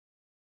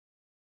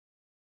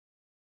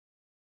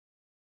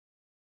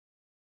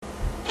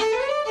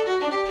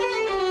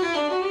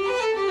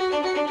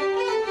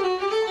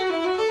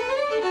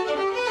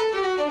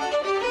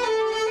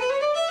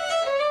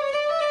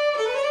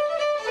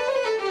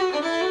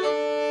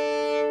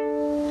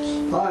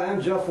Hi,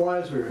 I'm Jeff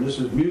Weiser, and this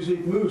is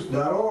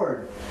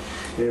musicmoose.org.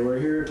 And we're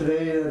here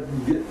today to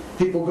get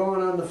people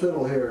going on the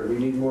fiddle here. We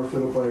need more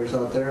fiddle players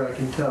out there, I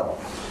can tell.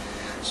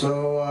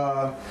 So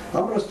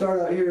I'm going to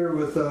start out here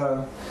with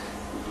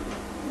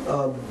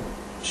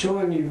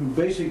showing you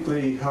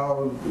basically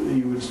how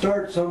you would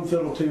start some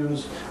fiddle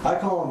tunes. I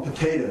call them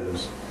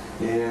potatoes.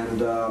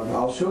 And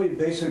I'll show you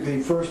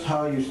basically first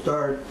how you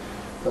start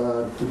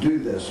to do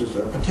this.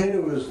 A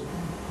potato is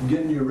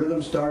getting your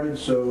rhythm started,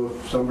 so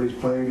if somebody's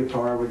playing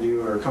guitar with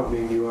you or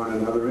accompanying you on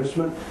another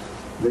instrument,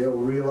 they'll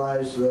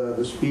realize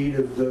the speed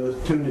of the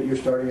tune that you're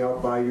starting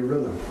out by your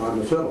rhythm on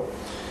the fiddle.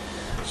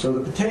 So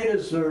the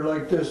potatoes are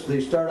like this.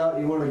 They start out,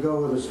 you want to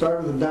go with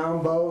start with a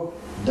down bow.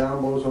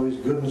 Down bow is always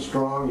good and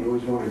strong. You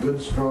always want a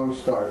good strong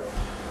start.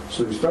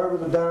 So you start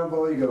with a down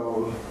bow, you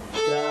go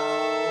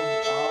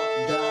down,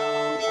 up,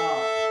 down,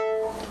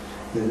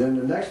 up. And then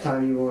the next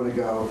time you want to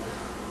go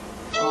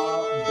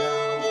up,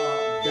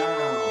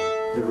 down,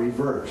 the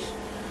reverse.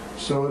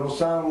 So it'll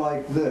sound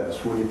like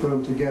this when you put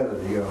them together.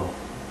 You go.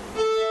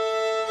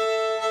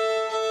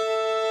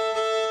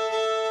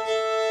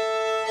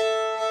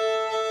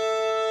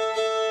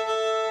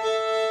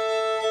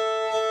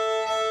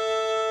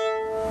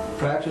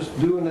 Practice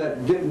doing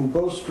that, getting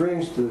both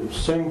strings to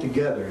sing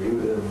together.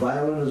 The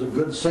violin is a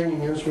good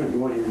singing instrument. You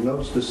want your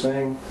notes to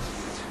sing.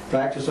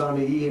 Practice on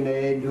the E and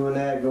A, doing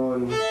that,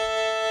 going.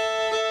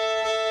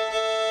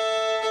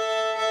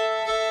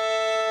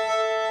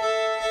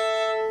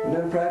 And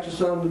then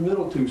practice on the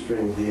middle two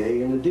strings, the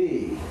A and the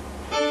D.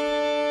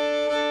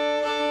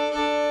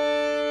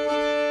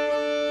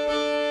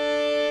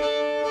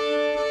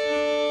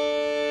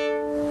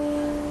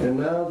 And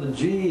now the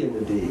G and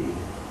the D.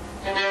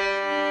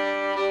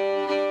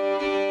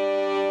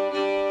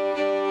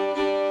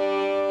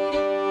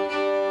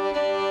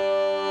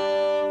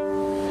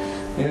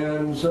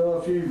 And so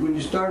when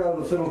you start out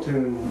a fiddle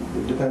tune,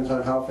 it depends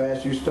on how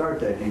fast you start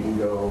that. You can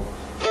go,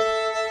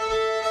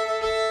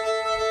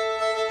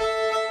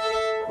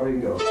 or you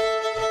can go.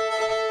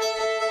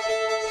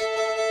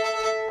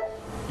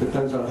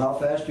 Depends on how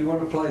fast you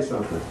want to play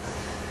something.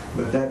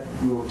 But that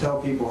will tell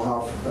people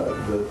how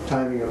the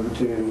timing of the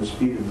tune, the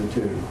speed of the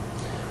tune.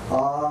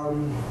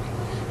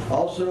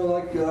 Also,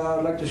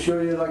 I'd like to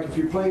show you, like if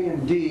you're playing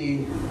in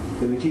D,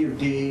 in the key of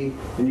D,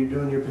 and you're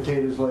doing your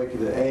potatoes like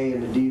the A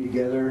and the D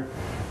together,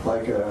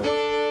 like a.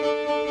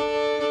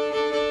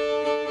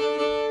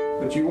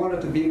 But you want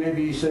it to be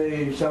maybe,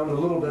 say, sound a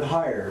little bit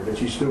higher, but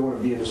you still want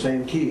to be in the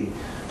same key.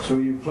 So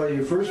you play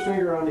your first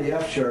finger on the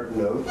F sharp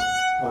note,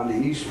 on the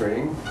E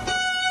string,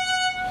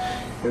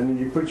 and then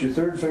you put your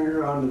third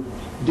finger on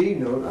the D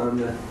note on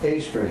the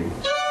A string.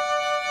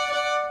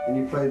 And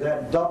you play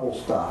that double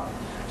stop.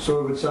 So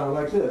it would sound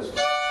like this.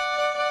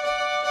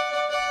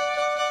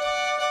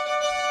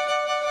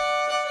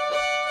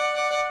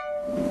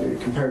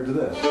 Compared to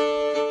this.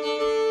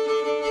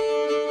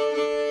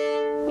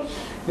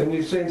 And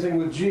the same thing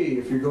with G.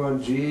 If you're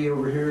going G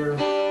over here, you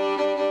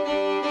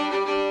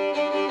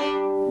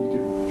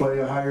could play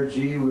a higher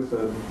G with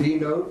a B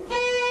note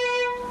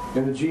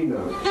and a G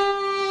note.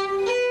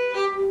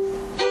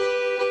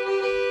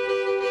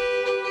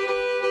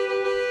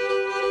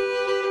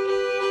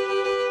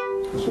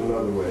 That's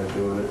another way of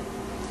doing it.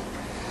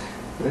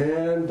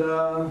 And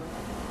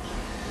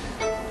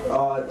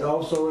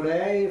also an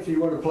A, if you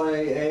want to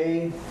play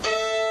A, you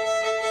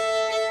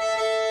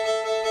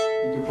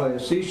can play a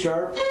C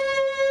sharp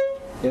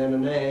and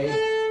an A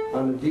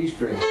on the D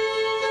string.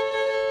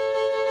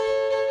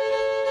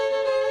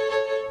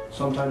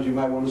 Sometimes you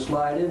might want to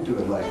slide into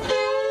it like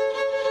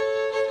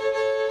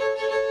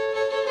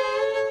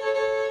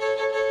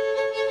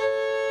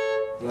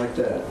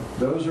that.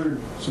 Those are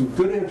some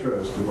good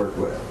intros to work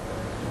with.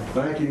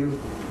 Thank you.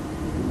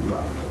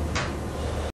 Bye.